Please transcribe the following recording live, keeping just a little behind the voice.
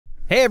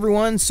Hey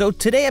everyone, so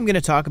today I'm going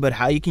to talk about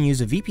how you can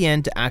use a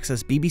VPN to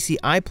access BBC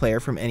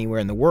iPlayer from anywhere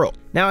in the world.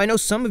 Now I know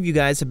some of you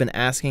guys have been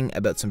asking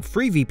about some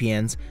free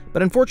VPNs,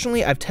 but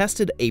unfortunately I've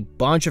tested a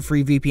bunch of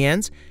free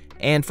VPNs,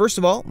 and first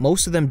of all,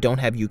 most of them don't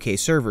have UK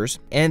servers,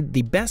 and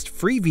the best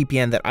free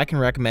VPN that I can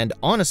recommend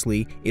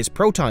honestly is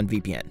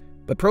ProtonVPN.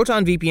 But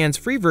ProtonVPN's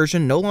free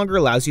version no longer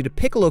allows you to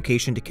pick a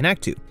location to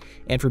connect to,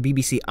 and for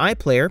BBC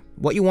iPlayer,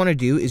 what you want to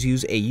do is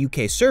use a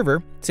UK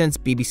server since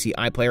BBC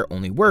iPlayer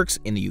only works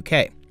in the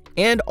UK.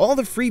 And all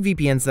the free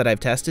VPNs that I've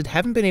tested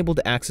haven't been able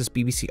to access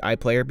BBC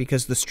iPlayer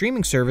because the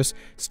streaming service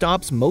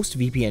stops most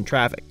VPN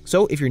traffic.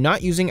 So if you're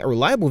not using a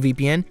reliable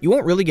VPN, you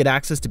won't really get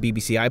access to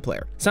BBC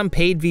iPlayer. Some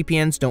paid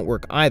VPNs don't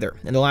work either,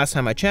 and the last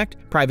time I checked,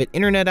 private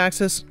internet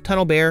access,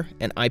 TunnelBear,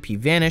 and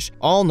IPVanish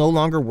all no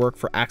longer work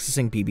for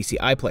accessing BBC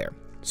iPlayer.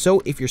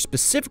 So if you're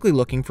specifically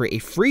looking for a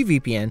free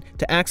VPN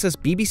to access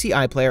BBC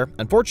iPlayer,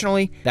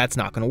 unfortunately, that's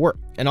not going to work.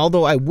 And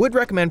although I would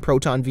recommend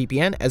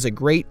ProtonVPN as a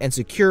great and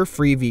secure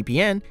free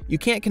VPN, you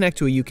can't connect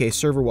to a UK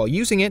server while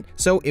using it,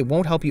 so it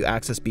won't help you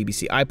access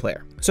BBC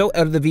iPlayer. So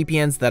out of the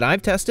VPNs that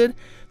I've tested,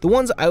 the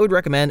ones I would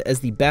recommend as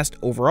the best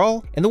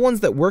overall, and the ones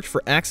that worked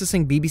for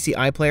accessing BBC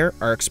iPlayer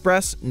are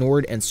Express,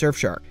 Nord, and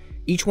Surfshark.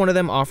 Each one of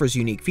them offers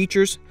unique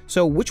features,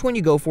 so which one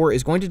you go for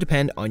is going to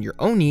depend on your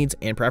own needs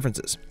and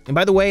preferences. And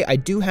by the way, I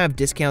do have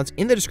discounts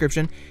in the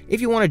description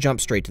if you want to jump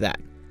straight to that.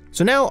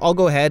 So now I'll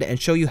go ahead and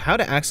show you how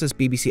to access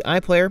BBC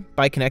iPlayer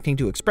by connecting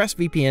to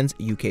ExpressVPN's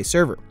UK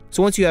server.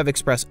 So once you have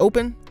Express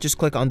open, just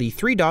click on the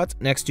three dots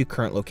next to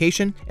current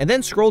location and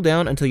then scroll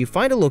down until you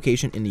find a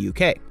location in the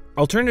UK.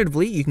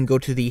 Alternatively, you can go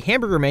to the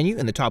hamburger menu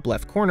in the top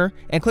left corner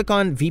and click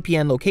on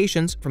VPN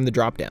locations from the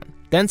dropdown.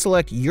 Then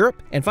select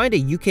Europe and find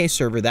a UK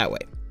server that way.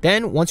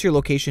 Then, once your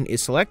location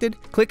is selected,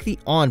 click the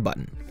On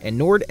button, and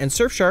Nord and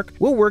Surfshark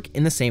will work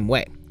in the same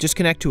way. Just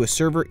connect to a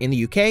server in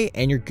the UK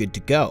and you're good to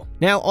go.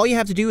 Now, all you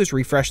have to do is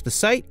refresh the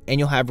site and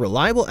you'll have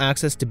reliable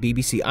access to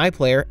BBC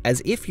iPlayer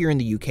as if you're in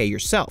the UK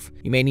yourself.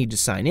 You may need to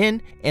sign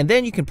in, and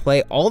then you can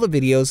play all the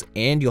videos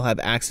and you'll have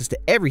access to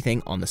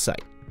everything on the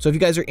site. So if you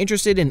guys are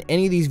interested in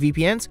any of these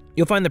VPNs,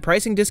 you'll find the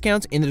pricing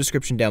discounts in the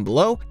description down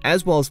below,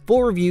 as well as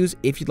full reviews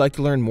if you'd like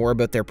to learn more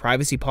about their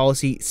privacy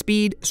policy,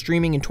 speed,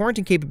 streaming, and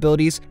torrenting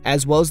capabilities,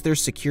 as well as their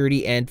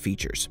security and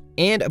features.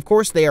 And of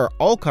course, they are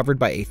all covered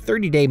by a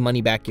 30-day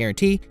money-back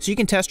guarantee, so you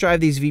can test drive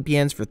these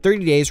VPNs for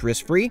 30 days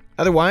risk-free.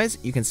 Otherwise,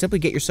 you can simply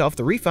get yourself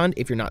the refund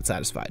if you're not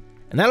satisfied.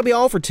 And that'll be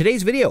all for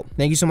today's video.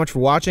 Thank you so much for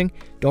watching.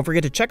 Don't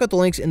forget to check out the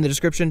links in the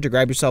description to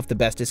grab yourself the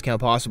best discount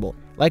possible.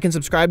 Like and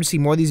subscribe to see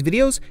more of these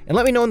videos, and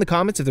let me know in the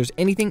comments if there's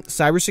anything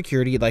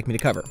cybersecurity you'd like me to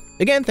cover.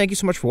 Again, thank you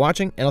so much for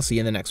watching, and I'll see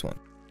you in the next one.